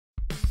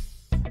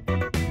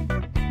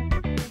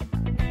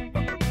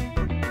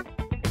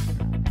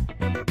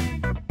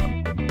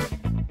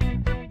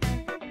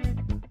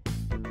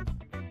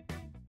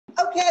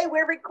Okay,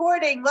 we're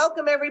recording.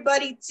 Welcome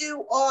everybody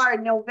to our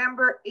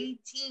November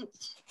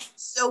 18th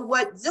So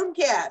What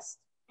Zoomcast.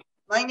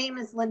 My name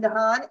is Linda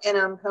Hahn and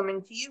I'm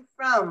coming to you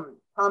from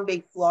Palm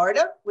Bay,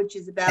 Florida, which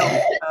is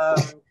about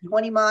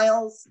 20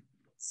 miles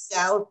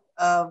south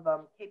of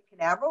Cape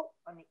Canaveral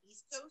on the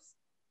East Coast.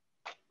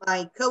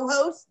 My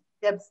co-host,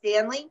 Deb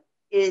Stanley,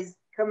 is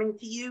coming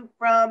to you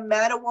from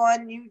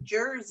Matawan, New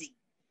Jersey,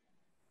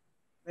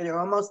 where they're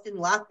almost in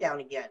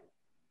lockdown again.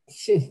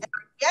 And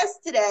our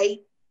guest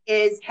today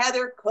is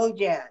Heather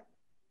Kojan,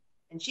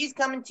 and she's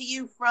coming to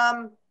you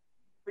from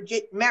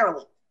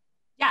Maryland.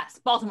 Yes,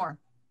 Baltimore.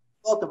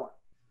 Baltimore.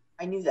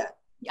 I knew that.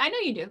 I know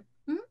you do.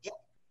 Mm-hmm. Yeah.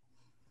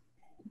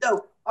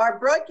 So our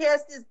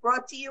broadcast is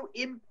brought to you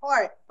in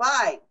part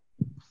by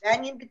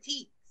Banyan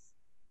Boutiques,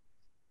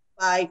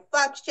 by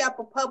Fox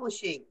Chapel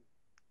Publishing,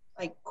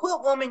 by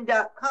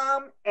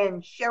quiltwoman.com,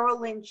 and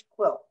Cheryl Lynch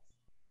Quilts.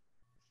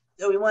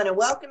 So we want to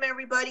welcome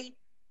everybody.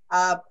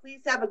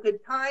 Please have a good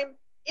time.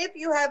 If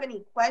you have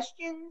any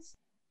questions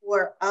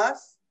for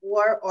us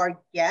or our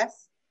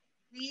guests,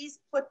 please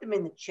put them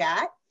in the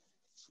chat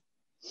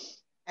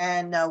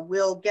and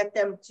we'll get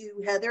them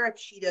to Heather if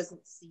she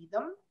doesn't see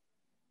them.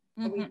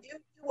 Mm-hmm. We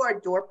do our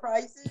door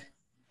prizes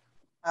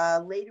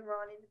later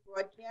on in the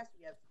broadcast.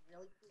 We have some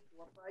really cool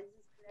door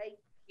prizes today.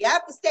 You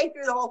have to stay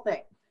through the whole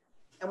thing.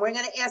 And we're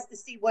going to ask to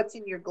see what's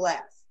in your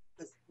glass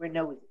because we're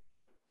nosy.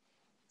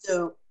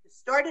 So to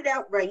start it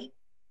out right,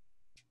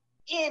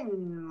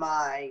 in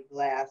my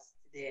glass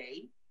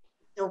today,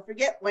 don't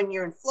forget when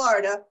you're in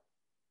Florida,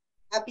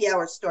 happy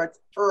hour starts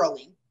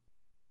early.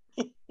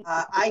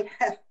 I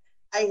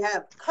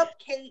have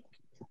cupcake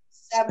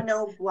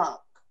Sauvignon Blanc,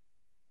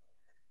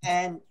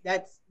 and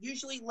that's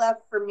usually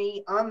left for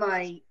me on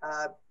my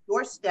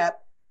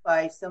doorstep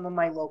by some of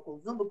my local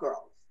Zumba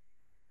girls.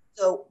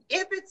 So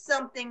if it's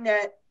something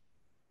that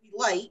you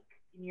like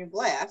in your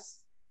glass,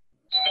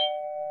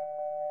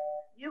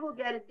 you will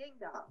get a ding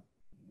dong.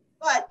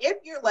 But if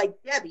you're like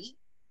Debbie,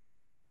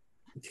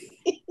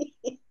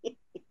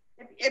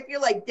 if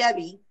you're like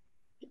Debbie,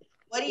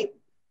 what are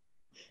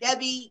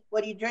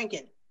you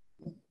drinking?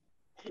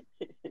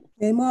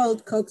 Same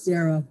old Coke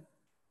Zero.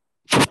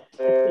 Okay.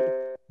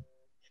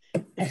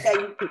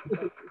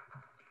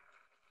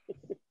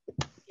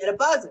 Get a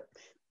buzzer.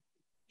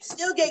 You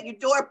still get your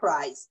door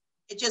prize.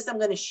 It's just I'm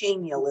going to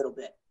shame you a little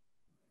bit.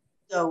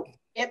 So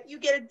if you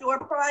get a door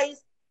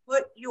prize,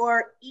 put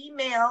your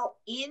email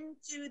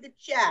into the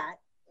chat.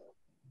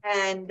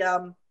 And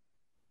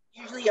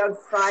usually on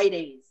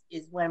Fridays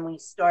is when we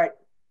start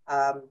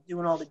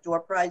doing all the door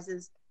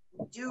prizes.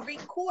 We do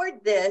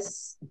record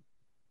this,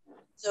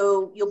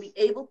 so you'll be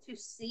able to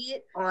see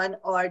it on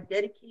our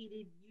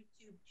dedicated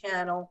YouTube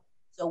channel,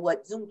 So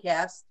What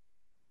Zoomcast,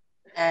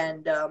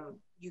 and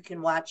you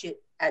can watch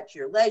it at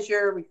your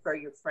leisure, refer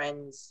your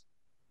friends,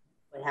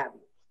 what have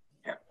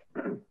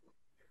you.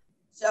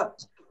 So,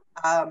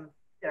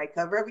 did I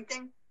cover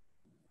everything?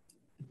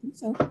 I think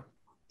so.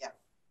 Yeah.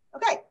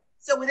 Okay.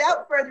 So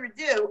without further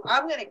ado,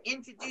 I'm going to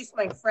introduce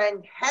my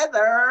friend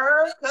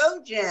Heather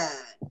Kojan.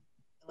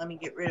 Let me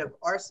get rid of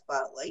our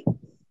spotlight.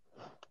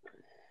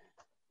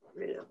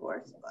 Hi,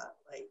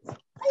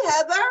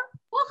 Heather.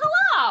 Well,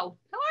 hello.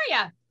 How are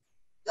you?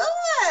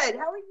 Good.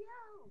 How are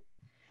you?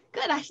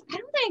 Good. I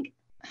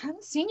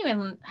haven't seen you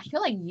in, I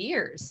feel like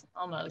years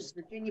almost.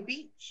 Virginia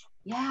Beach.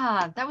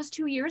 Yeah, that was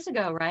 2 years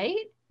ago,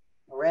 right?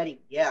 Already,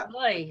 yeah.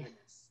 Boy.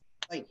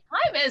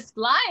 Time is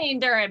flying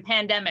during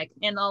pandemic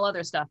and all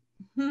other stuff.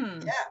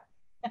 Yeah.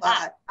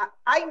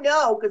 I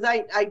know because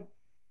I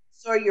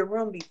saw your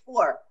room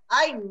before.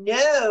 I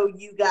know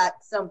you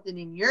got something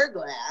in your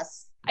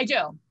glass. I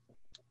do.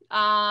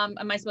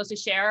 Am I supposed to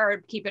share or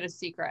keep it a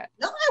secret?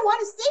 No, I want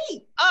to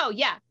see. Oh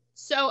yeah.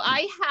 So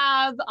I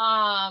have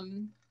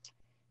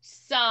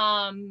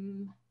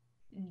some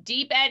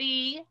Deep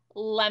Eddy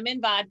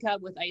lemon vodka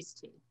with iced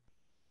tea.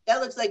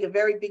 That looks like a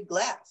very big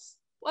glass.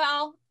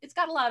 Well, it's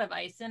got a lot of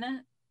ice in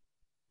it.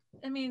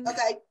 I mean,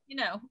 okay. You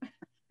know.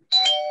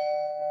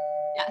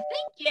 Yeah,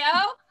 thank you.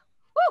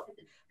 Woo.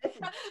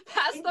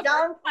 Pass the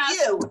down for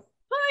you.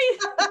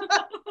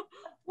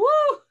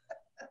 Woo.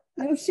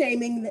 No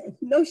shaming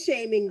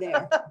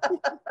there.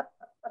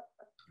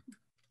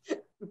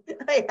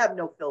 I have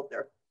no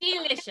filter.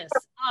 Delicious.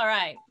 All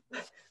right.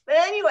 But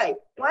anyway,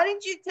 why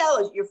don't you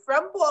tell us? You're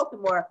from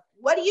Baltimore.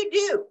 What do you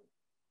do?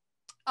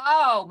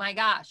 Oh my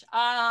gosh.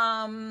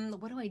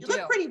 What do I do? You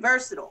look pretty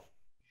versatile.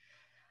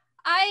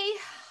 I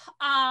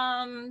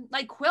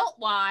like quilt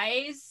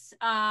wise,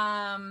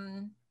 I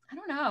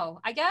don't know.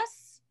 I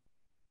guess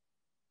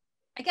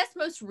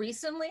most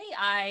recently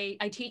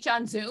I teach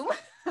on Zoom.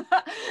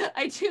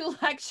 I do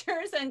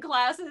lectures and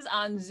classes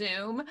on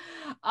Zoom.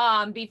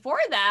 Before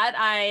that,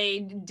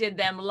 I did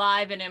them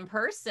live and in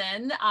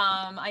person.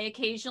 I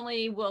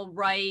occasionally will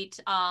write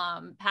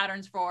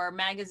patterns for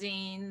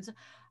magazines,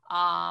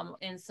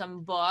 in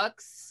some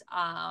books.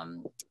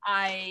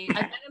 I've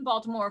been in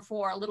Baltimore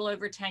for a little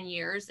over 10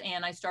 years,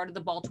 and I started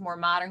the Baltimore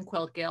Modern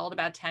Quilt Guild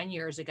about 10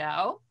 years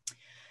ago.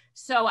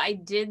 So I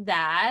did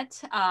that.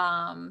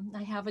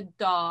 I have a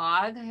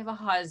dog, I have a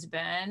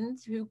husband,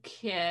 2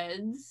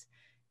 kids,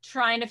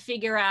 trying to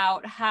figure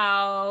out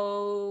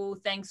how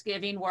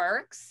Thanksgiving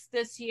works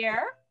this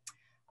year.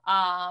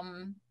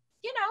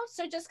 You know,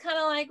 so just kind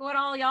of like what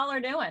all y'all are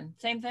doing.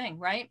 Same thing,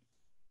 right?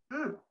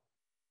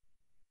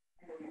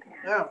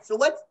 Yeah. So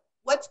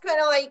what's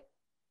kind of like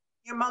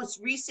your most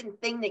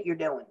recent thing that you're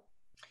doing?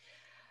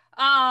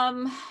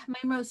 My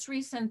most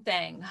recent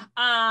thing.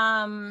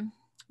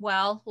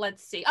 Well,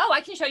 let's see. Oh, I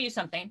can show you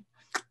something.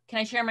 Can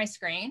I share my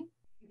screen?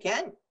 You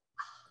can.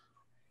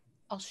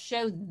 I'll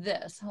show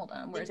this. Hold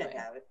on. Where's I my?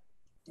 have it.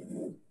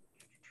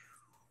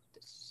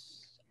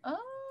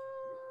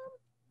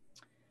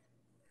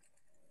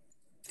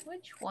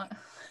 Which one?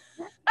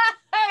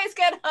 I always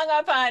get hung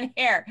up on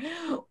here.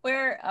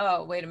 Where?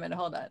 Oh, wait a minute.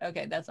 Hold on.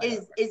 Okay, that's not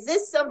is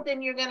this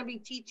something you're going to be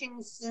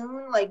teaching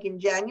soon, like in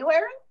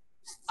January?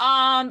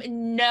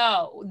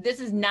 No, this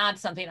is not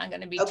something I'm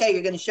going to be. Okay,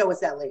 you're going to show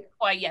us that later.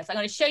 Why, yes, I'm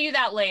going to show you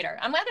that later.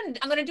 I'm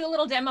going to do a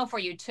little demo for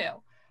you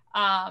too,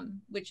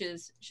 which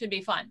should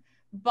be fun.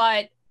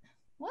 But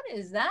what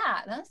is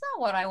that? That's not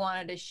what I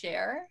wanted to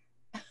share.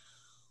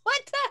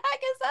 What the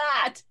heck is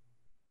that?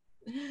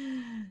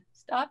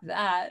 Stop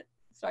that.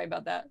 Sorry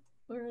about that.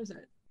 Where is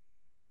it?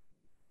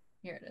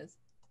 Here it is.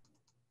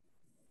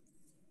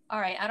 All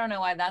right, I don't know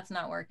why that's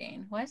not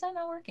working. Why is that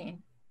not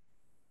working?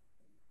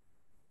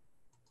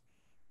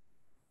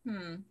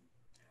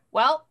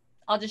 Well,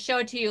 I'll just show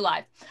it to you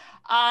live.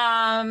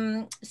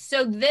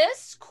 So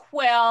this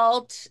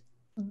quilt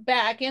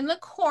back in the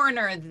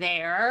corner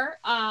there,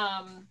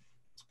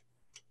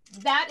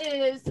 that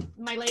is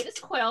my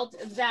latest quilt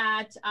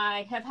that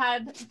I have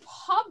had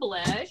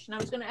published. And I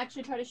was going to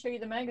actually try to show you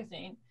the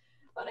magazine,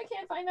 but I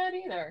can't find that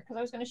either because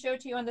I was going to show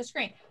it to you on the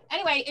screen.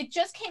 Anyway, it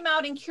just came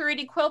out in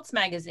Curated Quilts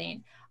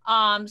magazine.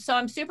 So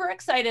I'm super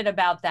excited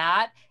about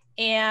that.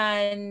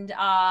 And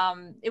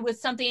it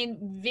was something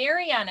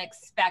very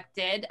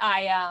unexpected.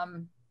 Let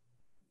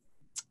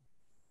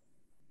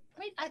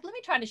me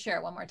try to share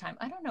it one more time.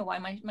 I don't know why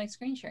my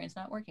screen sharing is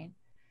not working.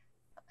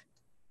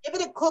 Give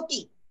it a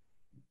cookie.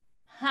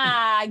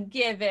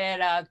 Give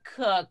it a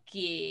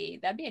cookie.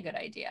 That'd be a good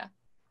idea.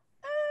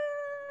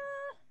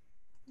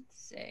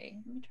 Let's see.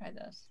 Let me try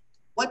this.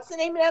 What's the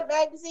name of that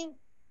magazine?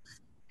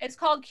 It's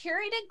called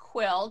Curated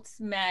Quilts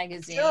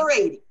magazine.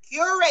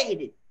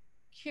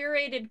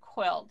 Curated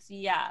Quilts.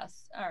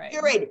 Yes. All right.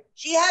 Curated.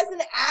 She has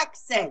an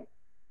accent.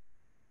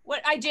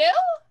 What, I do?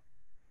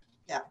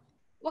 Yeah.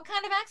 What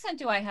kind of accent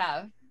do I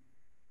have?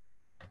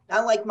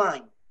 Not like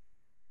mine.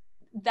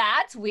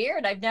 That's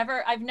weird. I've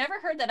never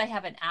heard that I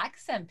have an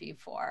accent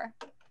before.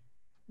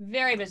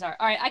 Very bizarre.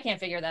 All right, I can't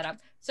figure that out.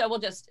 So we'll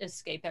just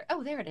escape there.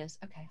 Oh, there it is.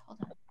 Okay, hold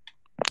on.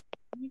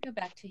 Let me go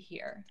back to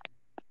here.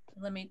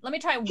 Let me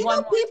try one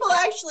more. People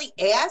actually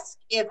ask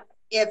if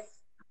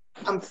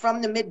I'm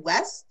from the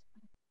Midwest.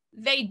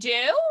 They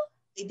do?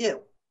 They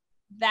do.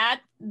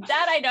 That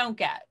I don't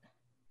get.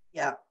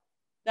 Yeah.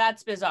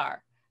 That's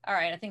bizarre. All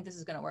right, I think this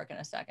is going to work in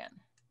a second.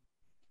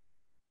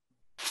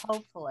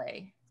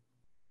 Hopefully.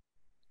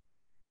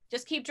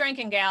 Just keep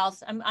drinking,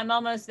 gals. I'm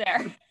almost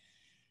there.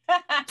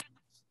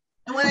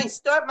 And when I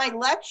start my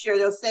lecture,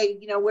 they'll say,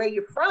 you know, where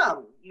you're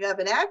from. You have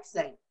an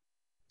accent.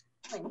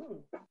 Like,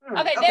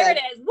 okay, there it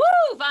is.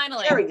 Woo!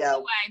 Finally. There we go.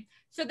 Anyway,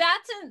 so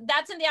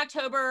that's in the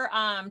October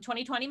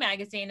 2020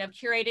 magazine of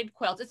Curated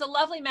Quilts. It's a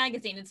lovely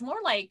magazine. It's more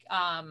like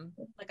a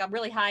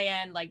really high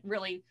end, like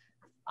really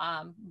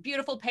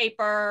beautiful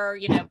paper.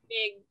 You know,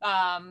 big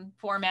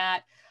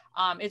format.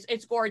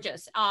 It's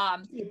gorgeous.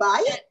 You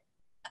buy it?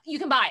 You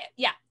can buy it.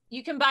 Yeah,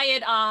 you can buy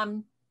it.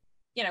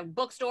 You know,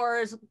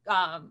 bookstores,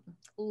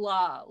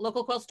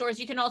 local quilt stores.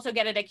 You can also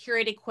get it at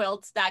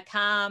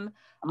curatedquilts.com.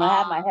 I'm gonna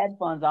have my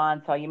headphones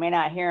on, so you may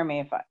not hear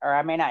me or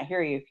I may not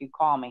hear you if you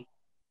call me.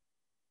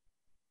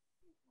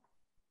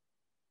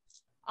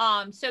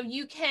 So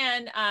you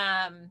can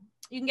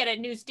get it at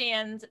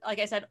newsstands, like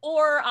I said,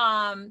 or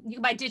you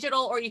can buy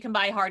digital or you can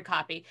buy hard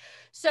copy.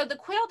 So the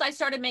quilt, I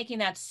started making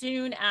that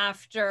soon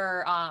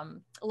after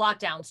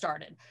lockdown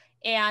started.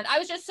 And I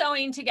was just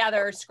sewing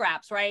together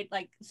scraps, right?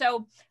 Like,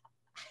 so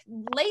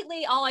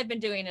lately, all I've been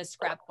doing is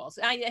scrap quilts.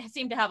 I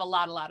seem to have a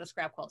lot of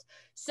scrap quilts.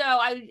 So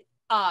I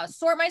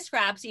sort my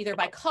scraps either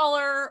by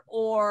color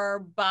or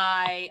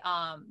by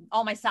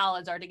all my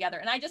solids are together.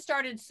 And I just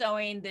started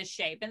sewing this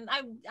shape. And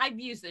I've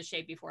used this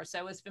shape before, so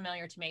it was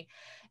familiar to me.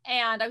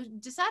 And I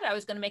decided I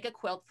was going to make a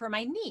quilt for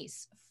my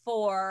niece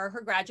for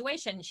her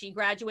graduation. She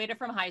graduated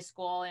from high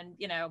school and,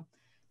 you know,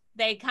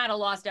 they kind of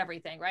lost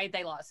everything, right?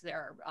 They lost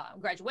their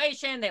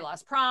graduation, they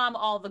lost prom,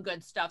 all the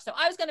good stuff. So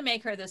I was going to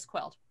make her this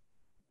quilt.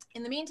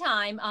 In the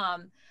meantime,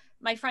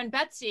 my friend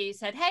Betsy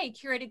said, hey,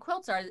 Curated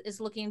Quilts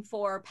is looking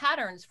for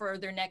patterns for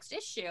their next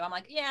issue. I'm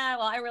like, yeah,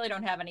 well, I really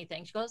don't have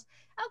anything. She goes,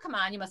 oh, come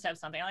on, you must have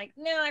something. I'm like,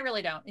 no, I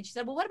really don't. And she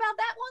said, well, what about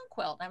that one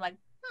quilt? And I'm like,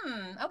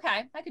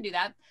 okay, I could do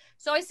that.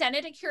 So I sent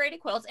it to Curated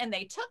Quilts and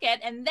they took it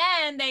and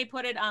then they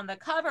put it on the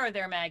cover of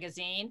their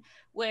magazine,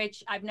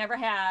 which I've never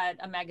had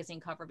a magazine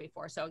cover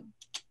before. So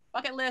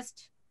bucket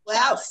list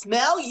Wow,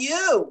 smell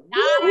you.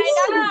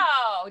 I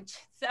know.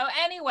 So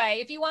anyway,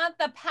 if you want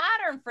the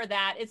pattern for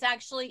that, it's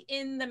actually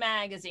in the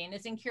magazine.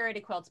 It's in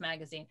Curated Quilts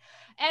magazine.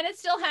 And it's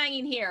still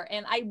hanging here.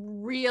 And I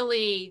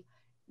really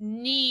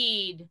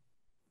need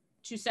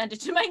to send it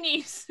to my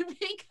niece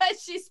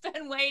because she's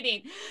been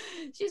waiting.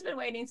 She's been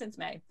waiting since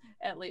May,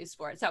 at least,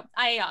 for it. So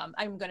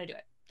I'm going to do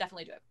it.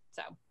 Definitely do it.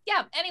 So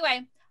yeah,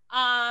 anyway.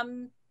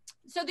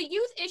 So the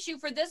youth issue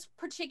for this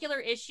particular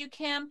issue,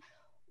 Kim,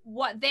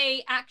 what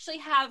they actually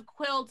have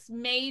quilts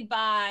made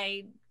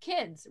by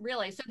kids,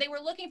 really. So they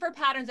were looking for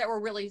patterns that were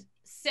really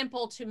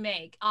simple to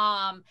make.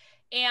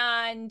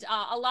 And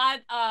a lot,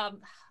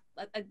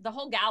 the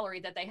whole gallery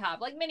that they have,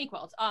 like mini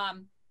quilts,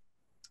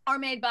 are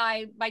made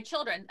by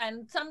children,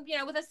 and some, you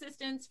know, with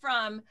assistance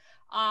from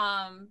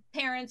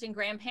parents and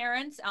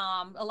grandparents.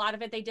 A lot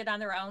of it they did on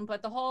their own,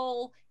 but the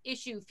whole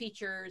issue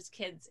features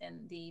kids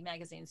in the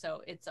magazine.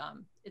 So it's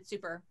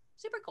super,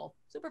 super cool,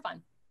 super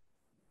fun.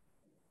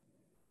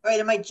 All right,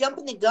 am I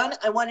jumping the gun?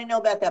 I want to know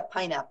about that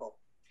pineapple.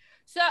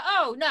 So,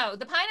 oh no,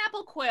 the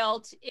pineapple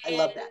quilt is, I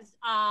love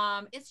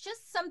that. It's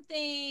just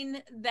something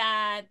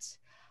that,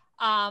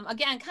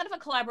 again, kind of a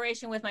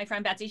collaboration with my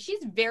friend Betsy.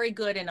 She's very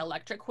good in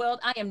electric quilt.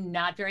 I am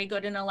not very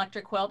good in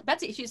electric quilt.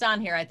 Betsy, she's on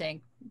here, I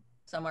think,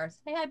 somewhere.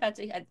 Hey, hi,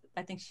 Betsy. I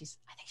think she's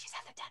at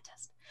the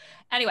dentist.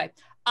 Anyway,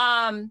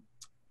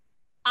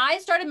 I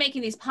started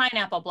making these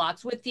pineapple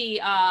blocks with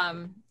the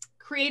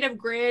Creative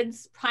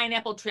Grids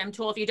pineapple trim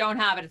tool. If you don't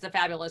have it, it's a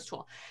fabulous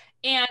tool.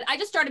 And I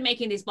just started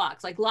making these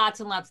blocks, like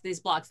lots and lots of these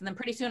blocks. And then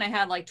pretty soon I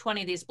had like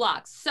 20 of these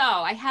blocks. So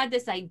I had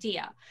this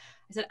idea.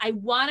 I said, I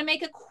want to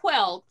make a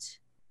quilt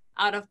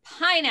out of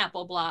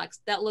pineapple blocks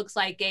that looks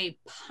like a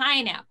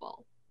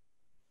pineapple.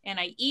 And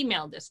I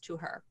emailed this to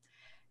her.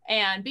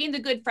 And being the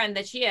good friend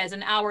that she is,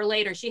 an hour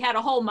later, she had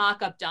a whole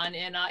mock-up done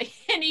in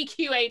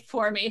EQ8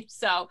 for me.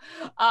 So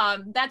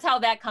that's how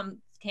that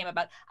came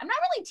about. I'm not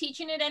really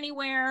teaching it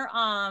anywhere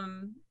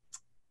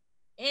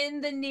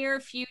in the near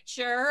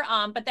future.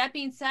 But that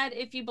being said,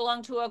 if you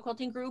belong to a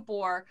quilting group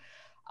or,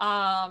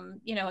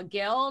 you know, a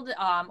guild,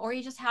 or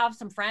you just have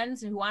some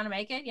friends who want to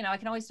make it, you know, I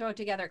can always throw it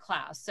together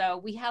class. So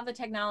we have the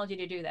technology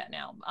to do that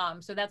now.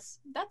 So that's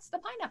the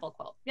pineapple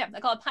quilt. Yeah, I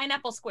call it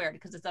pineapple squared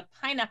because it's a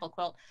pineapple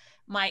quilt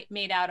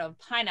made out of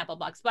pineapple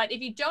blocks. But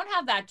if you don't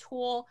have that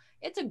tool,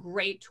 it's a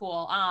great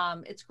tool.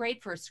 It's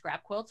great for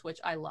scrap quilts, which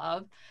I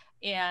love.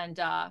 And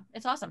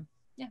it's awesome.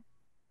 Yeah.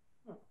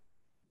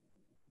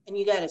 And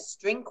you got a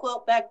string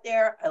quilt back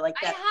there. I like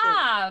that.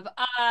 I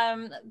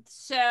have.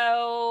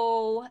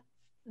 So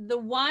the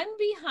one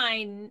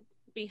behind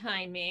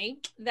me,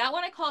 that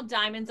one I call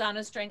Diamonds on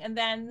a String. And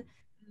then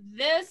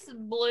this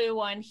blue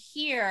one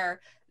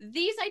here,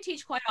 these I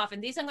teach quite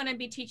often. These I'm going to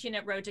be teaching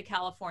at Road to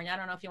California. I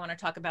don't know if you want to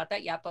talk about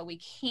that yet, but we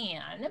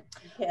can.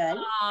 Okay.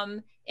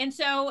 And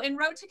so in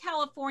Road to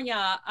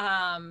California,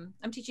 I'm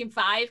teaching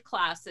 5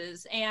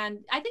 classes.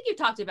 And I think you've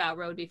talked about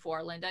Road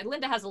before, Linda.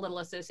 Linda has a little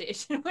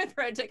association with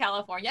Road to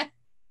California.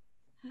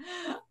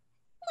 A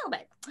little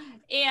bit.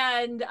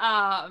 And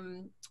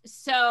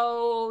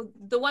so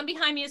the one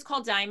behind me is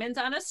called Diamonds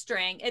on a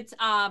String. It's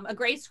a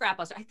gray scrap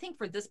buster. I think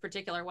for this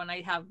particular one,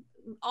 I have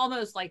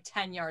almost like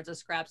 10 yards of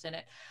scraps in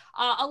it.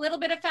 A little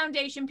bit of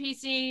foundation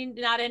piecing,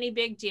 not any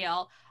big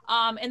deal.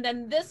 And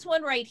then this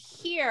one right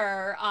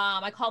here,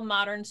 I call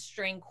Modern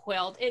String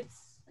Quilt.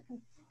 It's, I can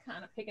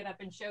kind of pick it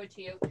up and show it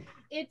to you.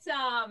 It's,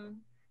 like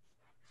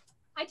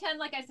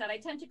I said, I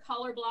tend to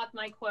color block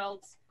my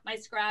quilts, my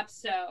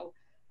scraps. So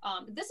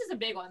this is a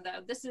big one though.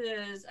 This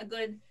is a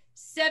good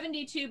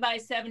 72 by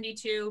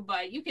 72,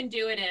 but you can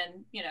do it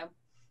in, you know,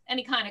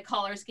 any kind of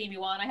color scheme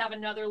you want. I have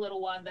another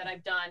little one that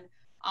I've done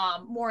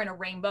more in a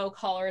rainbow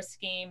color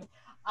scheme.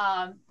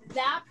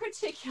 That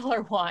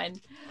particular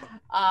one,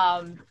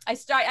 I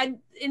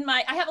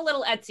have a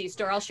little Etsy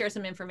store. I'll share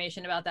some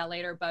information about that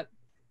later, but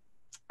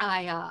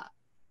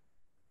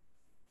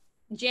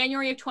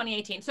January of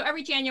 2018. So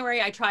every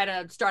January I try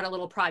to start a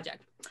little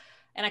project.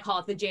 And I call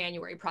it the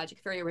January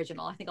project. Very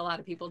original. I think a lot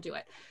of people do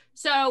it.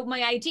 So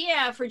my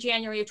idea for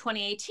January of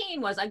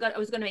 2018 was I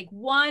was going to make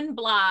one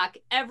block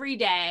every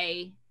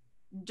day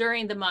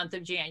during the month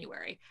of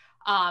January.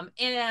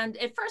 And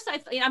at first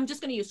I'm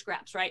just going to use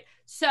scraps, right?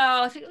 So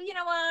I figured, you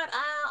know what,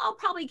 I'll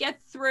probably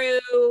get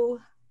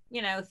through,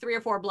 you know, 3 or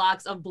 4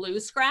 blocks of blue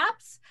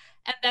scraps.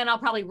 And then I'll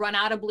probably run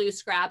out of blue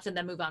scraps and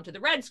then move on to the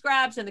red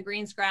scraps and the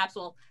green scraps.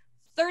 Well,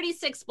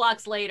 36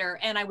 blocks later,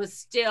 and I was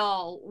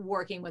still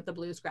working with the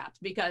blue scraps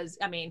because,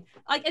 I mean,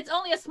 like it's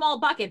only a small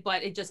bucket,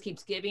 but it just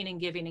keeps giving and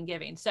giving and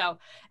giving. So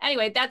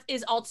anyway, that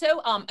is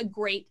also a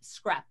great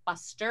scrap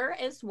buster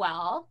as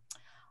well.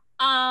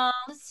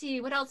 Let's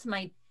see, what else am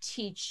I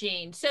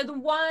teaching? So the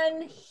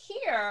one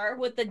here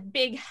with the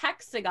big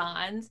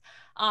hexagons,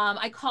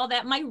 I call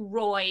that my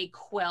Roy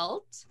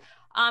quilt.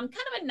 Kind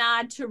of a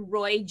nod to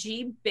Roy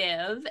G.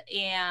 Biv,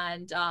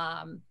 and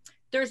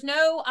there's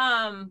no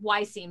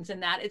Y seams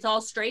in that. It's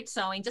all straight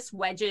sewing, just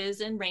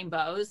wedges and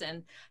rainbows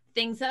and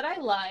things that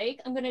I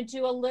like. I'm going to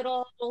do a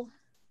little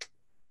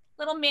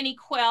mini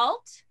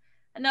quilt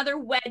another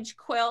wedge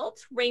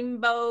quilt,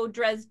 rainbow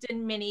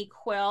Dresden mini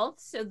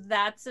quilt. So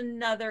that's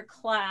another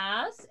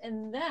class.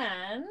 And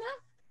then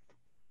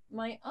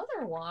my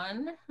other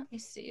one, let me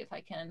see if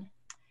I can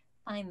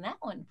find that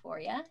one for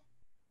you.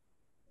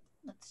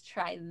 Let's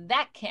try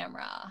that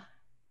camera.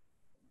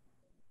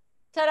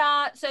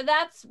 Ta-da! So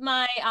that's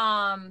my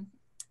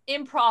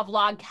improv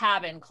log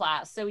cabin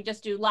class. So we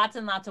just do lots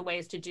and lots of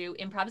ways to do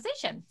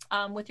improvisation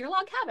with your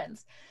log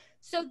cabins.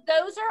 So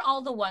those are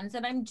all the ones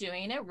that I'm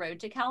doing at Road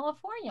to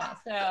California.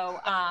 So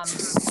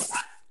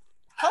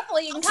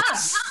hopefully you can come.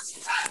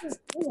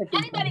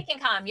 Anybody can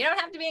come. You don't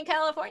have to be in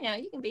California.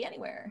 You can be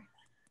anywhere.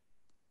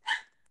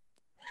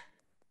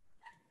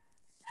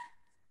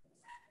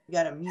 You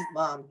got to mute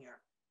mom here.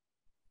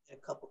 Get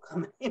a couple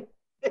coming in.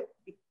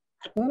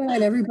 Hold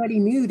on, everybody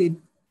muted.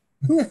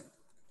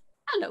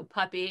 Hello,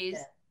 puppies.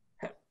 Yeah.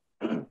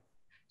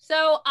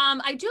 So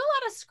I do a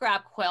lot of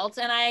scrap quilts,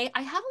 and I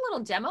have a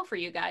little demo for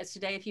you guys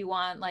today if you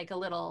want like a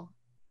little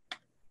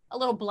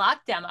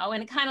block demo,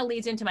 and it kind of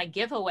leads into my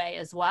giveaway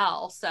as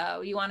well. So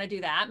you want to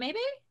do that maybe?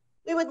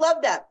 We would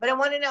love that, but I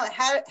want to know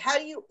how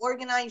do you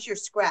organize your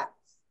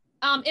scraps?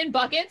 In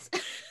buckets.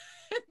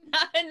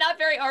 not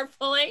very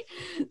artfully.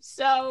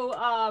 So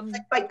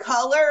like by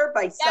color,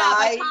 by size?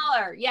 By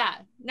color. Yeah,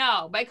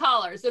 no, by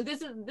color. So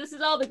this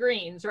is all the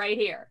greens right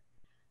here.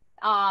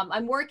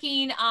 I'm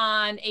working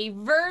on a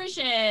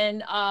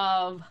version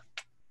of,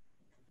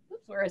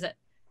 oops, where is it?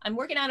 I'm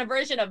working on a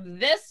version of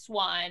this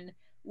one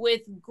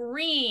with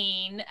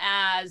green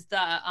as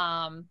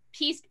the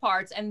pieced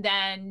parts and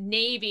then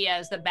navy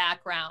as the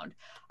background.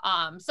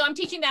 So I'm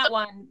teaching that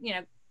one, you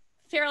know,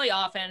 fairly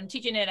often. I'm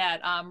teaching it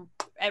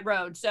at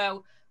Rhodes.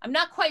 So I'm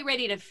not quite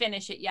ready to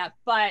finish it yet,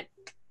 but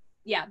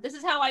yeah, this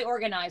is how I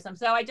organize them.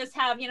 So I just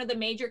have, you know, the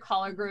major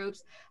color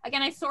groups.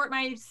 Again, I sort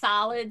my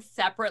solids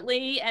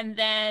separately, and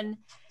then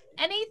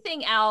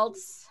anything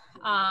else,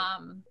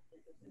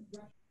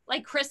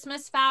 like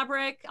Christmas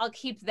fabric, I'll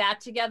keep that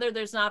together.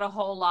 There's not a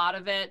whole lot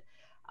of it.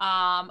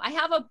 I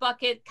have a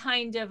bucket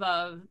kind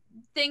of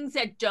things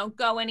that don't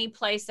go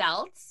anyplace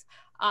else.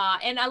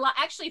 And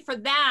actually for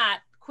that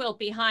quilt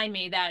behind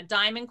me, that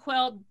diamond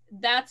quilt,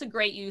 that's a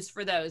great use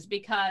for those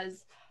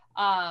because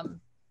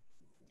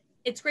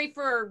it's great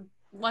for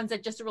ones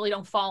that just really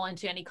don't fall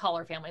into any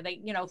color family.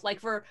 They, you know, like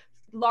for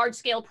large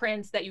scale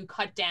prints that you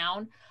cut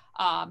down,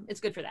 it's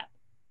good for that.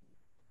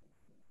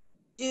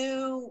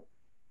 I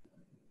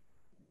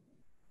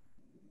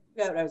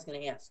forgot what I was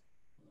going to ask.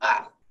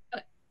 Okay.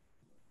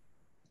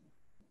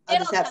 I'll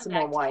just have some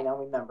more wine. I'll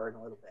remember in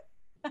a little bit.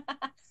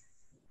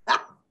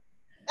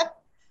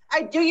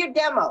 I do your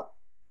demo.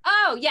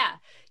 Oh yeah.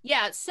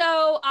 Yeah.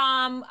 So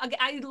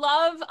I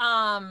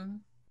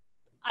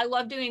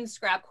love doing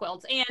scrap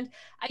quilts, and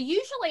I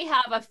usually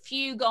have a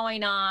few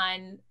going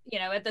on, you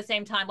know, at the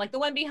same time. Like the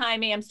one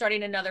behind me, I'm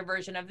starting another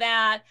version of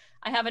that.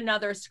 I have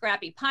another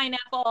scrappy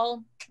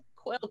pineapple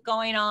quilt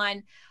going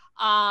on.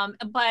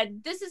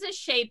 But this is a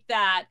shape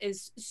that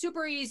is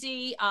super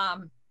easy.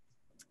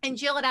 And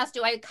Jill had asked,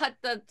 do I cut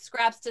the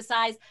scraps to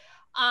size?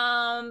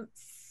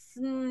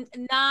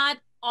 Not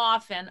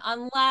often,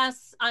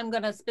 unless I'm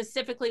going to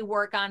specifically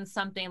work on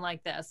something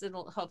like this.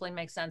 It'll hopefully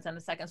make sense in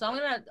a second. So I'm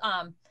going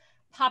to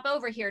pop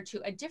over here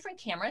to a different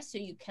camera so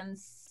you can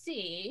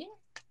see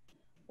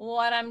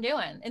what I'm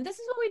doing. And this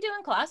is what we do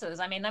in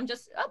classes. I mean, I'm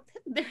just, oh,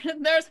 there's,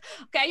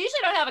 okay, I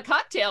usually don't have a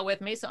cocktail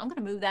with me, so I'm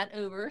going to move that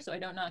over so I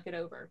don't knock it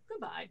over.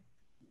 Goodbye.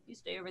 You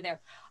stay over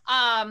there.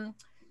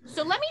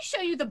 So let me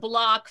show you the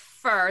block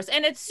first,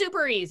 and it's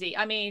super easy.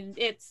 I mean,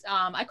 it's,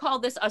 I call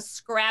this a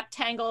scrap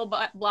tangle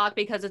block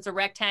because it's a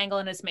rectangle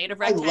and it's made of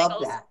rectangles. I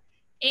love that.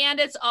 And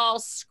it's all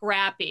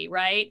scrappy,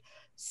 right?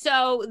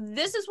 So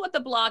this is what the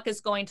block is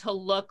going to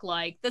look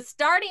like. The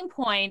starting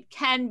point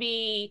can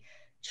be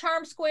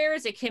charm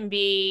squares. It can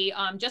be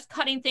just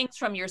cutting things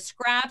from your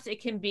scraps.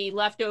 It can be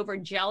leftover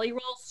jelly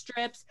roll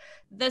strips.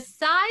 The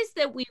size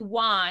that we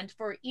want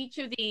for each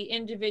of the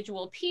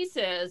individual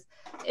pieces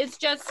is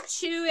just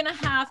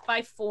 2.5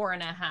 by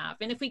 4.5.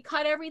 And if we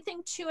cut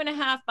everything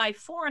 2.5 by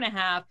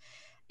 4.5,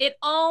 it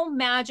all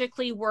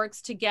magically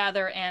works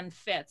together and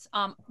fits.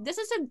 This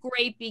is a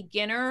great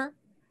beginner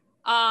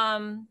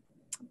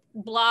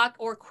block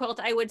or quilt,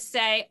 I would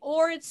say,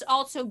 or it's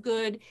also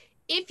good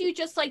if you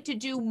just like to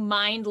do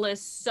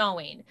mindless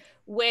sewing,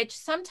 which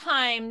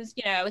sometimes,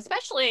 you know,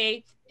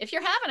 especially if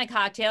you're having a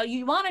cocktail,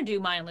 you want to do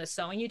mindless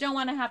sewing. You don't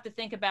want to have to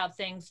think about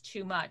things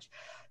too much.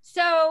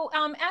 So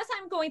as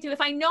I'm going through,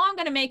 if I know I'm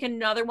going to make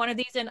another one of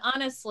these, and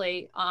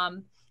honestly,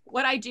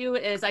 what I do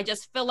is I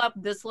just fill up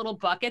this little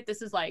bucket.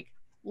 This is like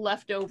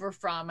leftover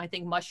from, I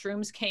think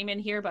mushrooms came in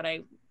here, but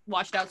I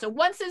washed out. So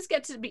once this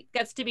gets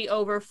to be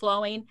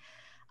overflowing,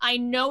 I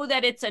know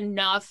that it's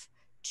enough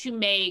to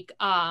make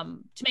a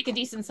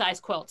decent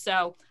sized quilt.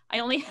 So I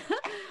only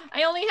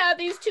have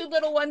these two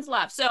little ones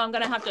left. So I'm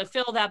going to have to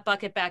fill that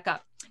bucket back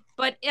up.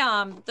 But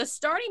the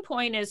starting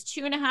point is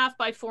 2.5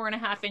 by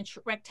 4.5 inch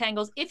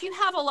rectangles. If you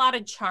have a lot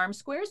of charm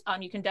squares,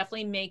 you can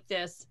definitely make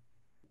this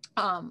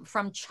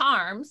from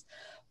charms.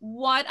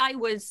 What I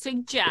would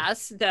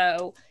suggest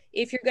though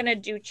if you're going to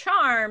do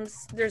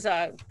charms, there's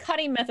a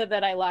cutting method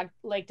that I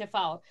like to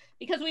follow,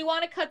 because we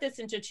want to cut this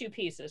into 2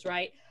 pieces,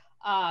 right?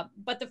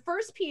 But the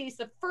first piece,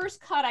 the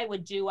first cut I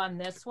would do on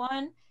this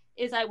one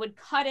is I would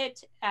cut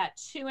it at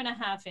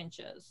 2.5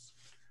 inches.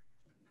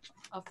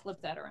 I'll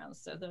flip that around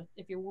so that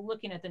if you're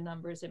looking at the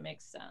numbers, it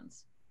makes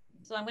sense.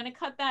 So I'm going to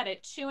cut that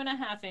at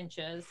 2.5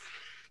 inches,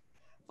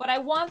 but I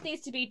want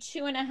these to be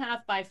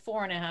 2.5 by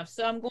 4.5.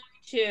 So I'm going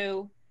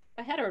to, if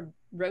I had a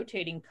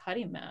rotating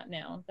cutting mat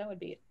now, that would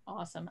be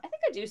awesome. I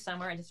think I do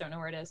somewhere, I just don't know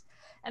where it is.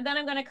 And then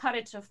I'm going to cut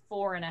it to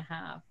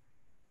 4.5.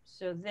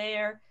 So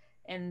there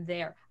and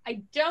there.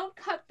 I don't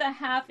cut the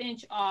 1/2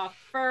 inch off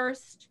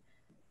first,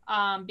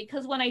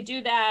 because when I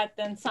do that,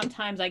 then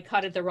sometimes I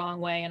cut it the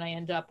wrong way and I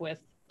end up with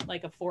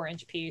like a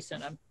 4-inch piece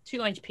and a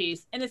 2-inch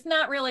piece, and it's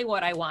not really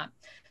what I want.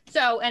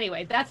 So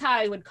anyway, that's how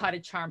I would cut a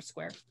charm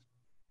square.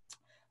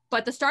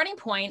 But the starting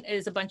point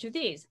is a bunch of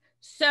these.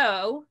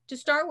 So to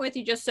start with,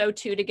 you just sew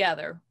 2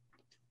 together,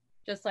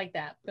 just like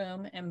that,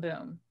 boom and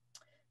boom.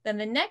 Then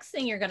the next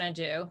thing you're gonna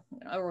do,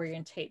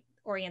 orient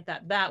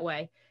that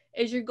way,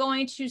 is you're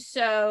going to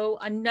sew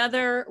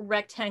another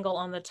rectangle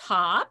on the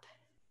top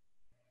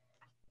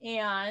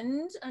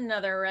and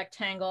another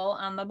rectangle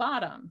on the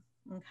bottom,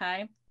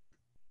 okay?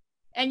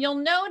 And you'll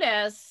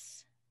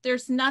notice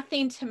there's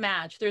nothing to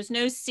match. There's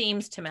no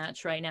seams to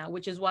match right now,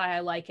 which is why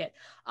I like it.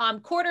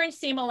 1/4 inch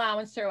seam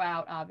allowance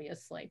throughout,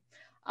 obviously.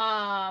 You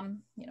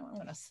know, I'm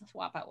gonna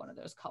swap out one of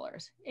those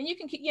colors. And you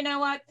can, you know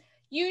what?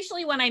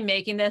 Usually when I'm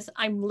making this,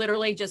 I'm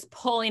literally just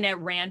pulling at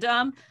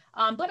random,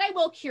 but I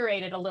will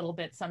curate it a little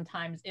bit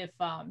sometimes if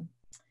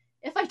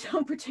I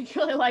don't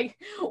particularly like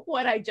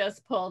what I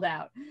just pulled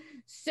out.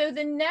 So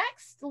the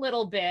next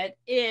little bit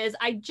is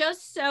I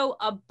just sew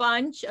a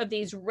bunch of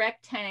these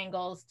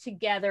rectangles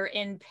together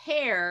in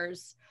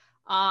pairs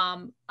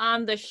on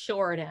the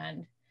short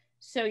end.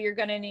 So you're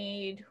gonna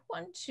need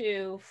 1,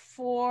 2,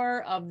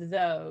 4 of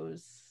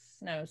those,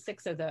 no,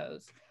 6 of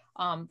those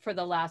for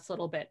the last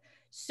little bit.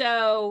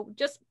 So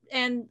just,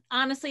 and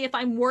honestly, if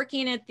I'm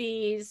working at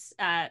these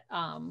at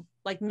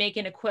like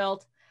making a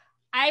quilt,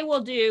 I will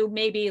do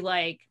maybe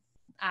like,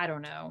 I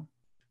don't know,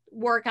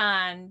 work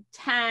on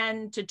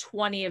 10 to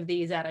 20 of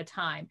these at a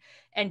time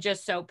and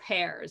just sew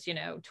pairs, you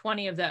know,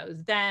 20 of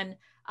those. Then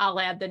I'll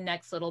add the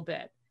next little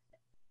bit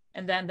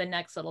and then the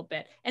next little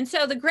bit. And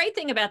so the great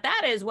thing about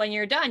that is when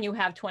you're done, you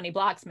have 20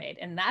 blocks made,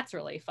 and that's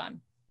really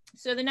fun.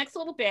 So the next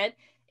little bit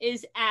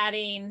is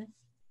adding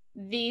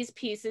these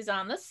pieces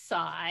on the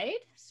side.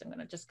 So I'm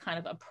going to just kind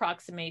of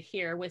approximate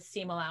here with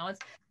seam allowance.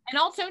 And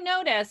also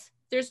notice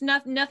there's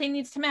nothing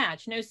needs to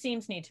match. No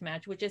seams need to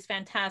match, which is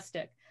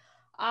fantastic.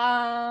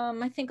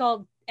 I think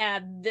I'll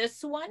add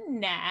this one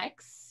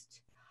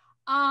next.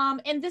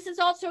 And this is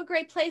also a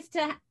great place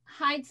to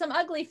hide some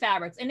ugly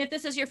fabrics. And if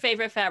this is your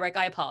favorite fabric,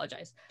 I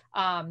apologize.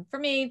 For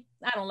me,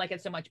 I don't like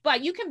it so much,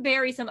 but you can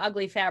bury some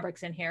ugly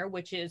fabrics in here,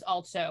 which is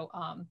also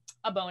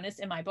a bonus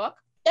in my book.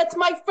 That's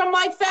from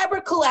my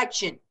fabric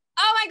collection.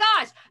 Oh my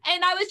gosh.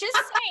 And I was just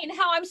saying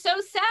how I'm so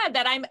sad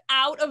that I'm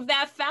out of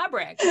that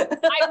fabric.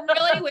 I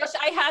really wish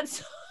I had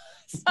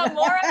some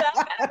more of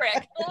that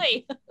fabric.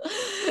 Really.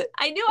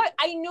 I knew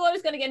I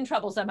was going to get in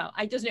trouble somehow.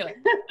 I just knew it.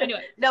 I knew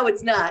it. No,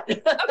 it's not.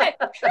 Okay.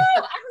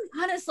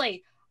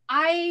 Honestly,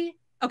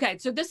 okay.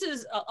 So this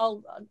is,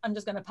 I'm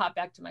just going to pop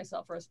back to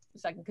myself for a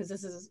second, because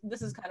this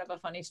is kind of a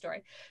funny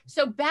story.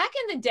 So back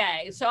in the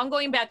day, so I'm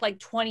going back like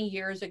 20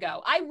 years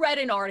ago, I read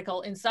an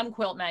article in some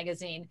quilt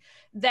magazine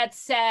that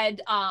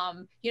said,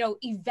 you know,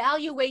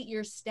 evaluate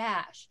your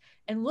stash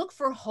and look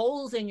for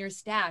holes in your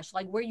stash,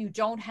 like where you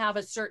don't have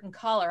a certain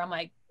color. I'm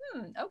like,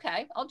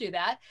 okay, I'll do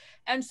that.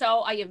 And so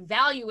I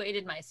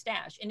evaluated my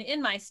stash, and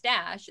in my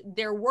stash,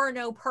 there were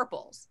no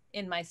purples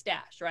in my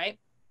stash, right?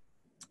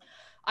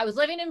 I was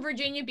living in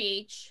Virginia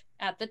Beach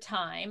at the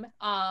time.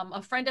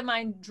 A friend of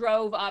mine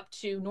drove up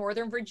to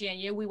Northern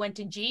Virginia. We went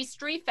to G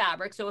Street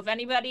Fabrics. So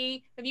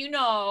if you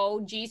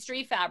know G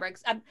Street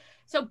Fabrics,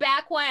 so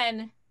back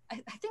when, I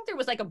think there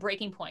was like a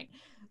breaking point,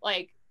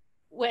 like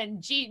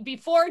when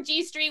before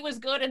G Street was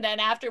good, and then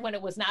after when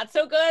it was not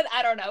so good.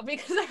 I don't know,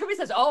 because everybody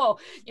says, oh,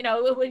 you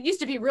know, it used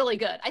to be really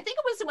good. I think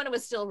it was when it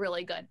was still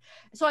really good.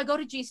 So I go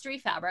to G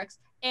Street Fabrics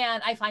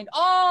and I find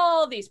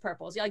all these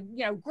purples, like,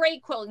 you know,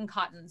 great quilting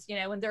cottons, you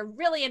know, and they're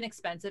really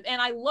inexpensive,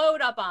 and I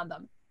load up on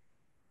them.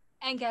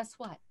 And guess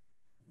what?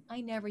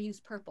 I never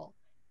used purple.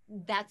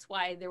 That's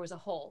why there was a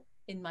hole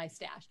in my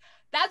stash.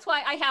 That's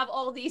why I have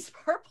all these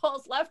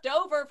purples left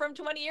over from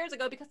 20 years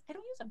ago, because I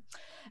don't use them.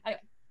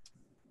 Anyway,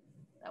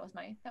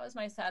 that was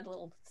my sad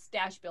little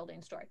stash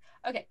building story.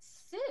 Okay,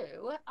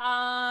 so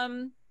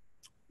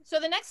so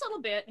the next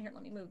little bit here,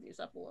 let me move these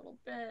up a little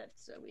bit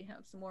so we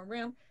have some more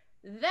room.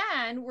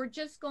 Then we're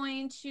just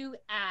going to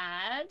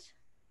add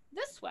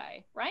this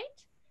way, right?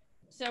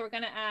 So we're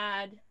going to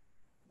add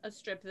a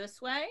strip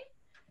this way,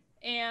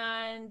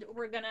 and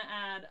we're going to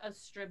add a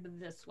strip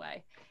this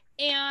way.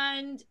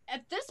 And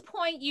at this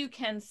point, you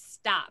can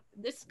stop.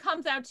 This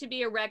comes out to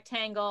be a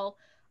rectangle,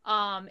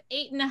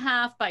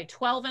 8.5 by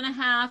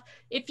 12.5.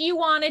 If you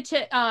wanted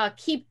to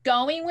keep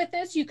going with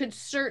this, you could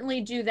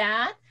certainly do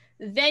that.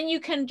 then you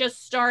can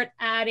just start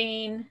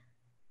adding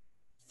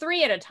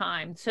 3 at a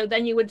time. So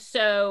then you would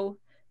sew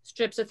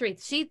strips of 3.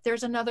 See,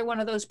 there's another one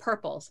of those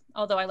purples,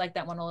 although I like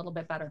that one a little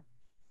bit better.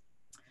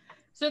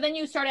 So then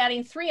you start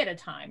adding 3 at a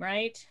time,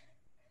 right?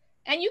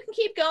 And you can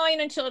keep going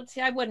until it's,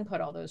 I wouldn't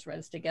put all those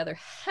reds together.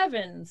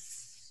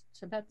 Heavens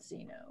to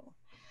Betsy, no.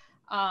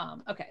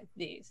 Okay,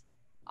 these.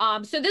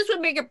 So this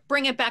would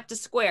bring it back to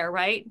square,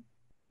 right?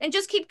 And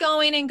just keep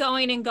going and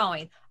going and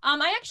going.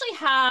 I actually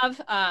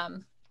have,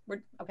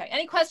 okay,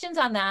 any questions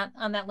on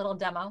that little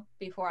demo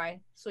before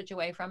I switch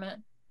away from it?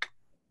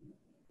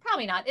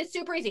 Probably not. It's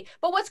super easy.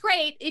 But what's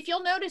great, if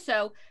you'll notice,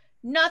 so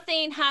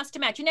nothing has to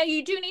match. You know,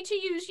 you do need to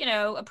use, you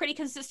know, a pretty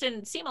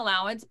consistent seam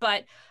allowance,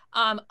 but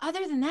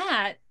other than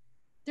that,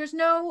 there's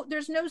no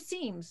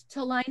seams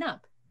to line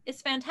up.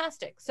 It's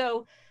fantastic.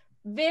 So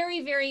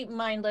very, very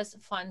mindless,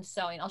 fun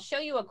sewing. I'll show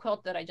you a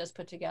quilt that I just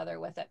put together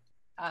with it.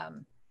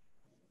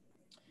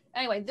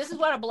 Anyway, this is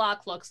what a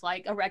block looks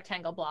like, a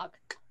rectangle block,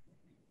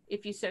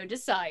 if you so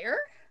desire.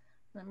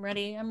 I'm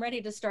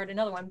ready to start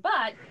another one.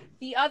 But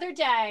the other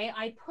day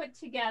I put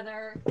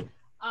together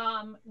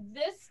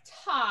this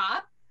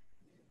top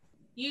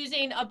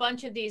using a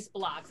bunch of these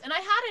blocks, and I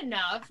had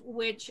enough,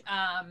 which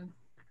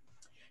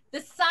the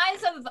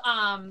size of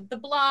the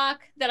block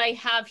that I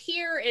have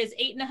here is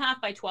 8.5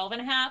 by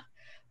 12.5.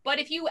 But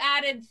if you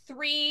added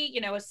 3,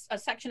 you know, a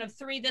section of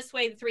 3 this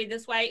way, 3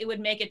 this way, it would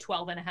make it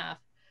 12.5,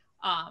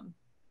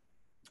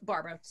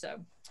 Barbara.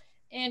 So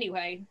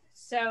anyway,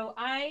 so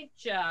I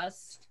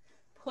just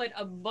put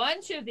a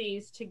bunch of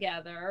these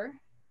together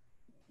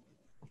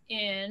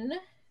in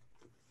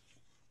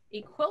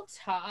a quilt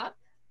top.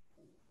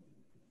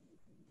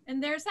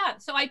 And there's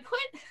that. So I put,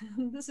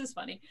 this is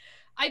funny.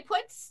 I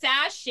put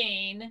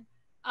sashing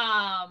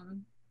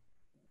on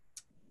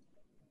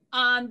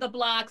the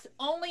blocks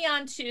only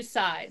on 2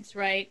 sides,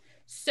 right?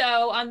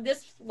 So on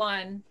this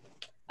one,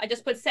 I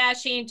just put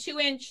sashing,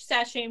 2-inch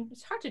sashing.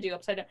 It's hard to do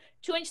upside down.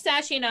 2-inch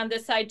sashing on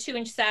this side,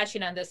 2-inch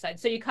sashing on this side.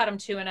 So you cut them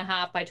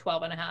 2.5 by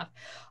 12.5.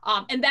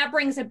 And that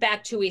brings it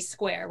back to a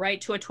square, right?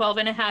 To a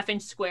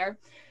 12.5-inch square.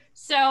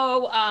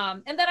 So,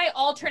 and then I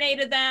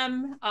alternated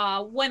them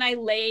when I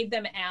laid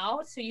them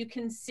out. So you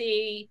can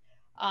see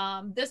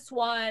this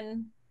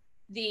one,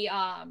 the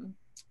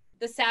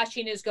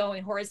sashing is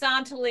going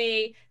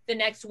horizontally. The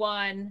next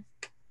one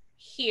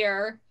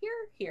here.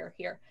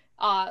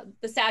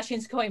 The sashing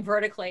is going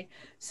vertically.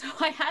 So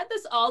I had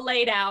this all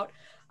laid out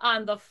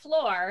on the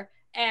floor,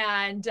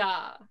 and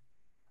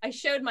I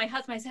showed my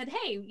husband. I said,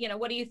 hey, you know,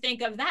 what do you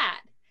think of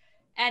that?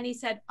 And he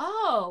said,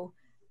 oh,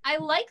 I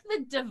like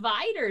the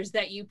dividers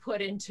that you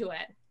put into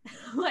it.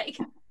 Like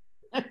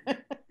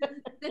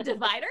the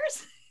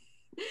dividers?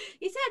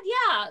 He said,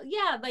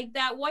 yeah, like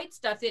that white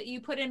stuff that you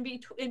put in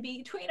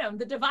between them,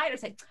 the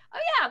dividers. Like, oh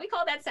yeah, we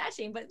call that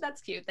sashing, but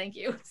that's cute, thank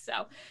you.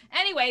 So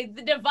anyway,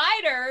 the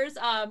dividers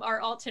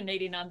are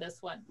alternating on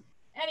this one.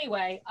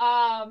 Anyway,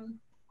 I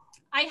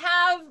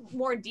have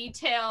more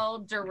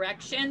detailed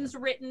directions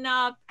written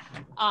up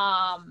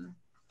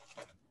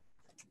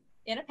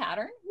in a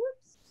pattern.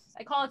 Whoops.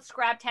 I call it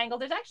scrap tangle.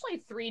 There's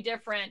actually 3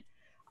 different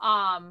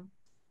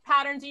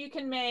patterns you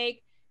can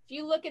make. If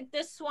you look at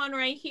this one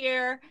right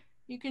here,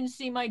 you can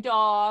see my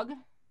dog.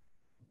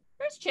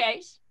 There's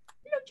Chase.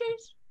 Hello,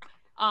 Chase.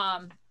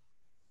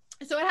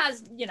 So it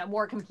has, you know,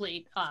 more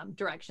complete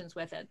directions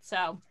with it. So,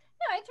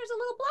 yeah, there's a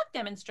little block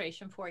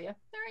demonstration for you.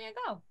 There you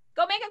go.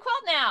 Go make a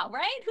quilt now,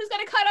 right? Who's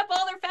going to cut up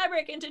all their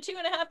fabric into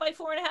 2.5 by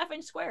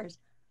 4.5-inch squares?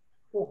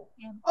 Cool.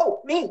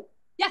 Oh, me.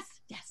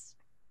 Yes.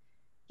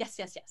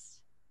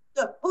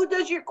 So who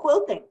does your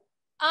quilting?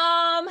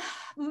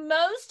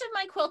 Most of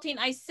my quilting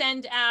I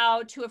send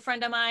out to a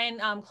friend of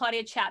mine,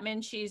 Claudia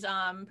Chapman. She's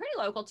pretty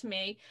local to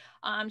me.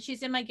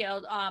 She's in my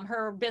guild.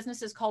 Her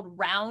business is called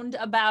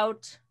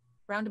Roundabout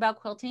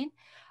Quilting.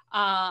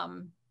 Yeah,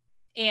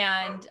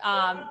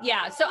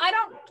 so I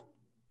don't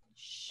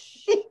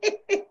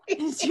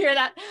hear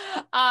that.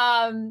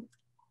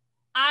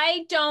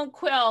 I don't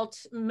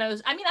quilt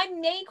most. I mean, I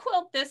may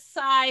quilt this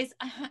size.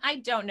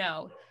 I don't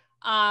know.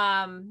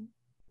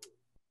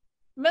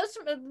 Most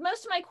of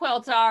my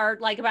quilts are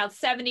like about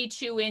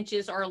 72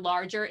 inches or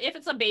larger. If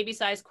it's a baby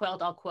size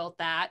quilt, I'll quilt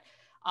that.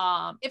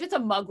 If it's a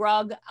mug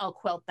rug, I'll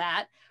quilt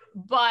that.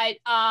 But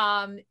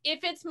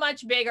if it's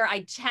much bigger,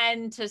 I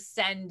tend to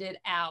send it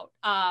out.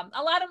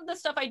 A lot of the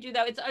stuff I do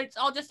though, it's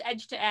all just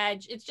edge to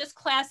edge. It's just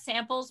class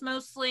samples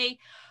mostly,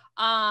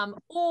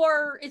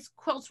 or it's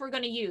quilts we're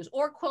going to use,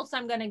 or quilts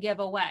I'm going to give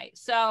away.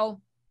 So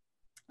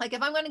like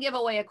if I'm going to give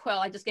away a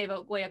quilt, I just gave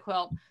away a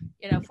quilt,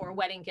 you know, for a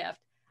wedding gift.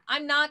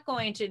 I'm not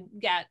going to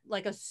get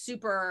like a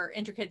super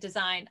intricate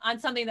design on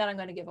something that I'm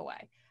going to give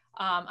away.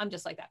 I'm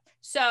just like that.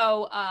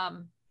 So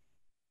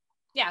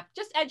yeah,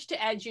 just edge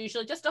to edge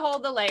usually, just to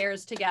hold the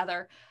layers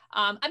together.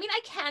 I mean, I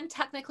can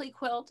technically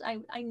quilt.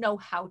 I know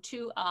how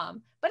to,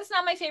 but it's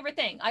not my favorite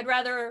thing. I'd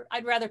rather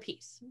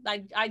piece.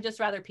 I'd just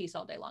rather piece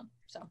all day long.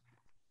 So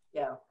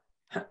yeah.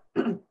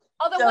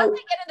 Although once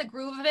I get in the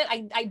groove of it,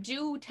 I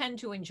do tend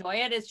to enjoy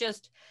it. It's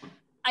just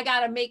I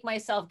gotta make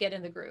myself get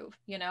in the groove.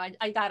 You know,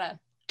 I gotta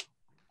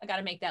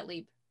make that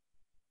leap.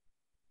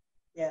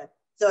 Yeah.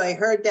 So I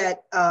heard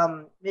that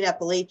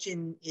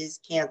Mid-Appalachian is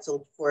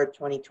canceled for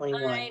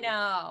 2021.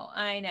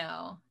 I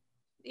know.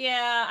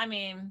 Yeah, I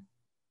mean,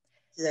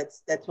 so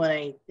that's when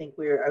I think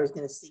I was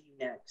going to see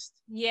you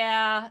next.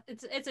 Yeah,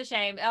 it's a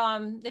shame.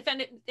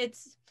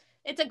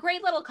 It's a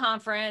great little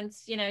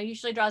conference, you know,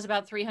 usually draws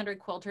about 300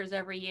 quilters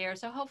every year.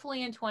 So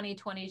hopefully in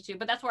 2022,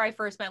 but that's where I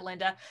first met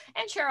Linda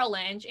and Cheryl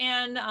Lynch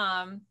and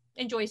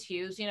Joyce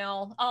Hughes, you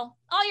know,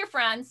 all your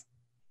friends.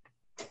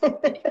 That's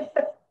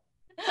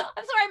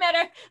where I met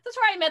her. That's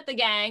where I met the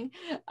gang.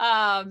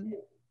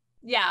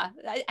 Yeah.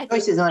 I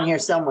Joyce is on here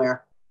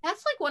somewhere.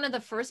 That's like one of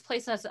the first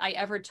places I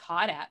ever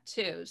taught at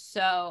too.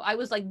 So I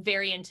was like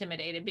very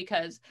intimidated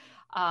because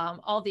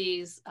all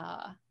these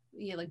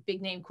like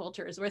big name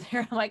quilters were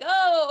there. I'm like,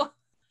 oh,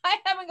 I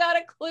haven't got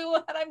a clue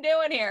what I'm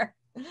doing here.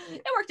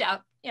 It worked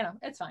out, you know,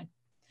 it's fine.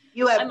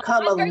 You have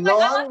come a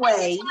long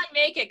way. I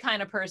make it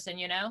kind of person,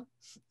 you know.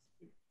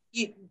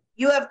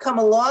 You have come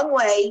a long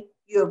way.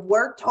 You have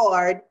worked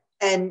hard,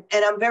 and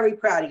I'm very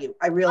proud of you.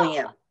 I really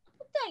am.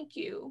 Thank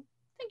you,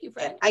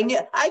 Fred.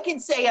 I can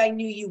say I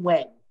knew you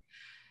when.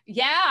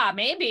 Yeah,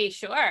 maybe,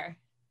 sure.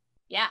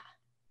 Yeah.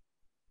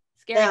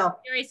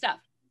 Scary stuff.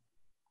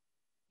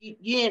 You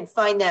didn't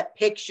find that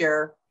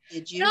picture,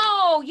 did you?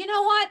 No, you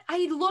know what?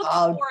 I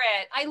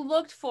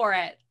looked for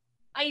it.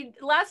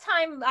 Last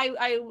time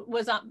I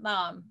was on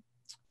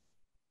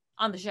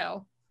the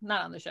show,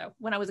 not on the show,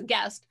 when I was a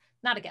guest,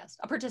 not a guest,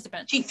 a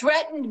participant. She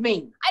threatened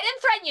me. I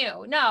didn't threaten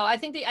you. No, I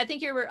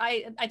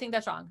think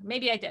that's wrong.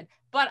 Maybe I did.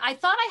 But I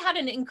thought I had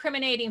an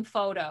incriminating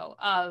photo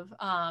of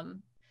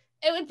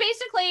it would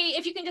basically,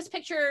 if you can just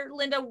picture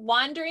Linda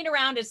wandering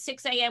around at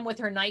 6 a.m. with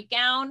her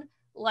nightgown,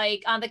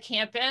 like on the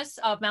campus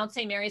of Mount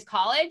St. Mary's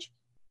College,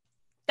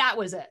 that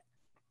was it.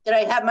 Did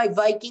I have my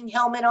Viking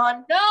helmet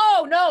on?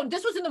 No,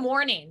 this was in the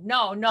morning.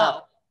 No,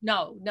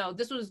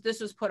 this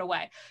was put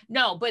away.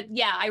 No, but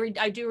yeah,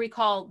 I do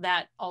recall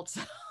that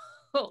also.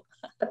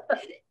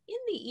 In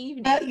the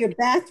evening. Out your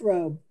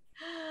bathrobe.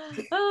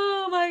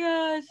 Oh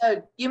my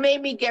gosh. You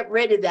made me get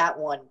rid of that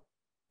one.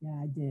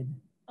 Yeah, I did.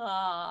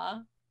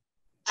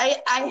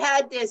 I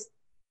had this,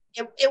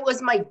 it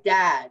was my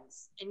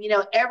dad's. And you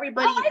know,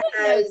 everybody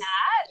has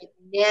a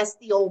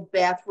nasty old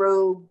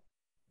bathrobe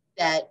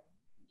that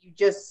you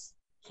just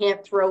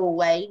can't throw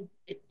away.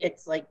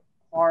 It's like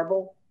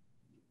horrible.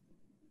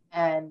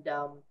 And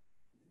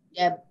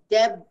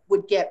Deb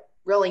would get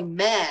really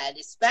mad,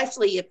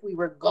 especially if we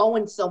were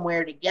going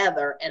somewhere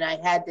together and I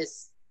had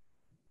this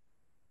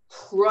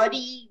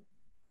cruddy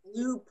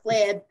blue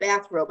plaid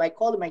bathrobe. I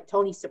called it my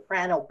Tony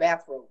Soprano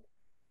bathrobe.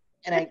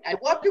 And I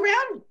walked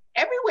around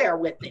everywhere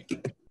with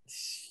it.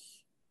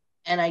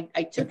 And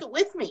I took it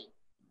with me.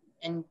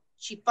 And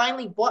she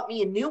finally bought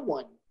me a new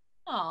one.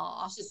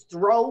 Aw. Just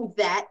throw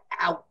that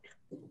out.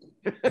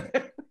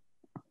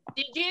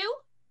 Did you?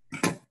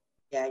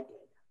 Yeah, I did.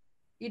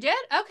 You did?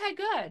 Okay,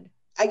 good.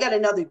 I got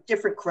another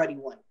different cruddy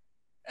one.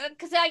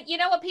 Because you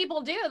know what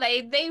people do?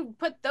 They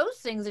put those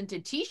things into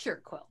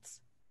t-shirt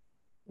quilts.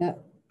 Yeah.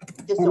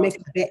 Or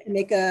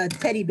make a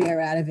teddy bear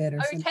out of it,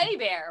 or something. A teddy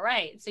bear,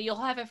 right? So you'll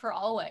have it for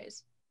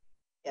always.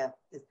 Yeah.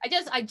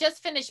 I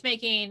just finished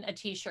making a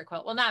t-shirt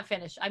quilt. Well, not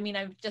finished. I mean,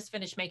 I've just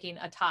finished making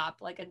a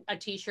top, like a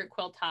t-shirt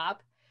quilt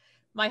top.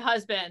 My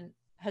husband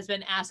has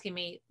been asking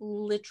me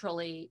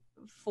literally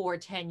for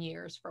 10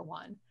 years for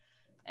one.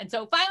 And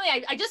so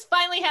finally, I just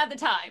finally had the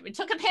time. It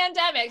took a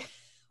pandemic,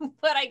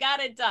 but I got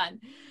it done.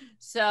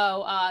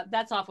 So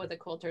that's off with the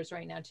quilters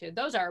right now too.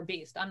 Those are a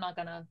beast. I'm not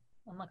gonna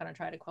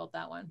try to quilt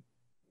that one.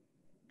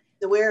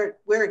 So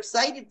we're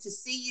excited to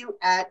see you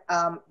at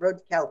Road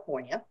to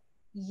California.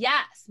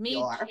 Yes,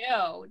 me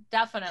too,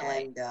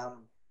 definitely. And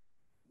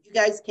you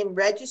guys can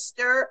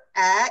register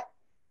at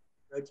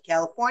Road to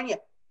California.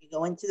 You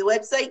go into the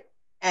website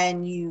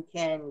and you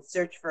can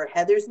search for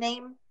Heather's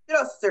name. You can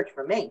also search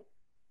for me.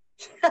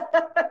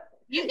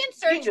 You can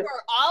search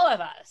for all of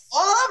us.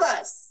 All of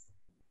us.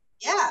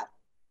 Yeah.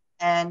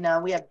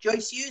 And we have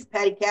Joyce Hughes,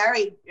 Patty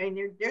Carey, and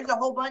there's a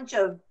whole bunch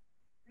of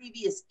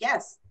previous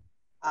guests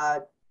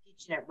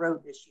teaching at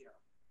Road this year.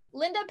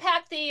 Linda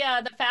packed the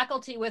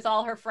faculty with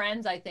all her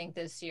friends, I think,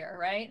 this year,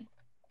 right?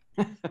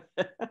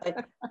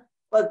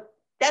 Well,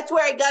 that's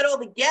where I got all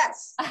the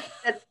guests.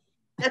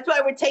 That's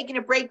why we're taking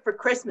a break for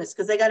Christmas,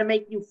 because I got to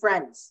make new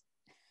friends.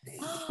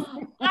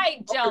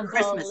 I don't for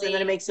Christmas, I'm going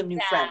to make some new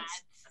friends.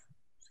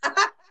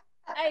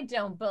 I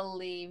don't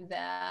believe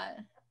that.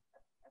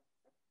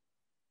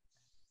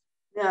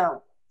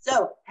 No.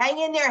 So hang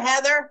in there,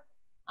 Heather.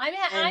 I'm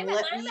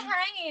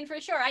hanging for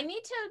sure. I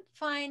need to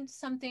find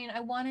something I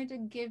wanted to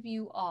give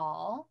you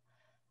all.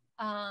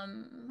 Is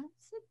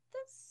it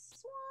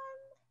this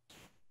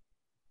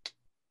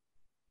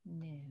one?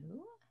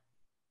 No.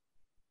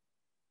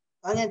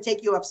 I'm going to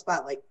take you off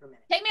Spotlight for a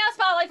minute. Take me off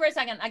Spotlight for a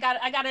second. I got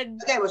to.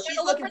 Okay. Well, she's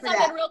looking for something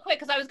that real quick,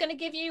 because I was going to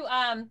give you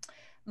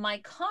my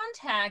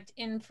contact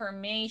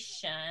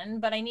information,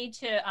 but I need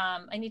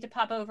to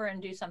pop over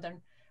and do something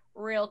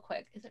real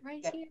quick. Is it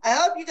right here? I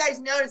hope you guys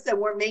noticed that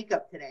we're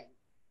makeup today.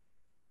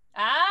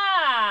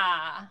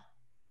 Ah.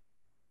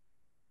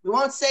 We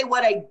won't say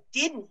what I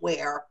didn't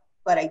wear,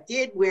 but I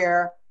did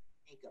wear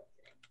makeup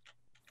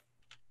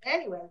today.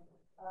 Anyway,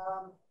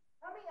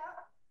 coming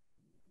up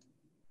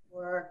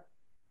for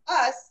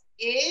us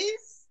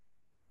is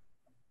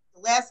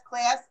the last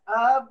class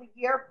of the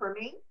year for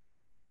me.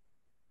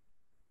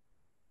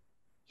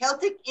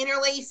 Celtic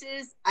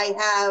interlaces, I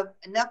have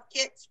enough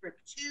kits for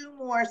 2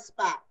 more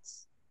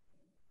spots.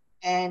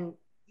 And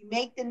you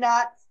make the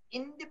knots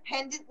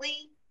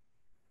independently,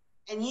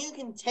 and you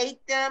can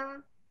take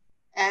them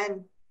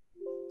and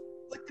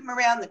put them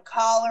around the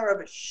collar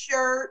of a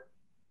shirt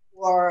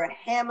or a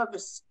hem of a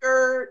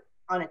skirt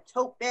on a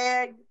tote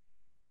bag.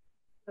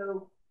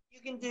 So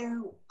you can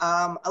do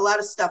a lot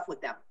of stuff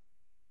with them.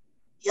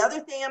 The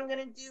other thing I'm going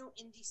to do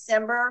in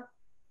December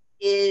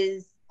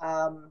is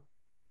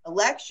a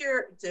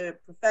lecture. It's a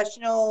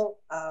professional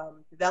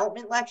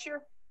development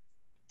lecture,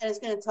 and it's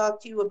going to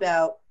talk to you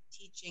about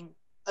teaching.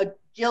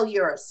 Jill,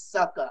 you're a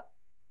sucker.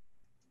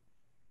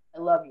 I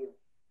love you.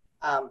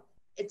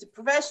 It's a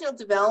professional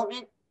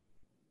development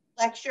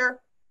lecture,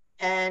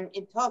 and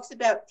it talks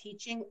about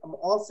teaching. I'm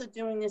also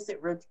doing this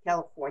at Road to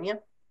California,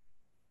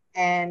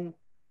 and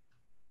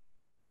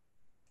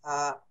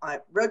on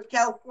Road to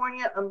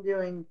California, I'm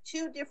doing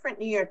 2 different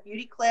New York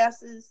beauty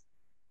classes.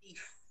 The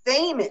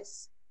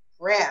famous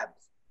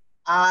crabs.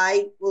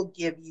 I will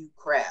give you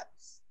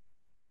crabs.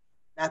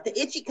 Not the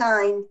itchy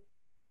kind,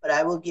 but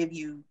I will give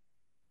you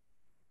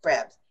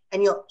crabs.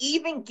 And you'll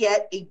even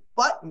get a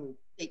button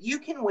that you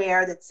can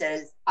wear that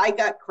says, I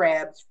got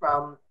crabs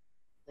from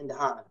Linda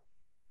Hahn.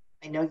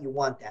 I know you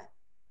want that.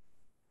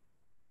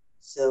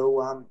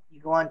 So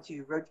you go on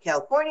to Road to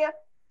California,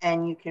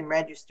 and you can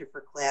register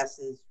for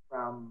classes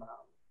from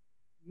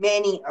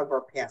many of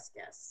our past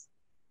guests,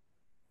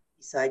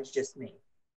 besides just me.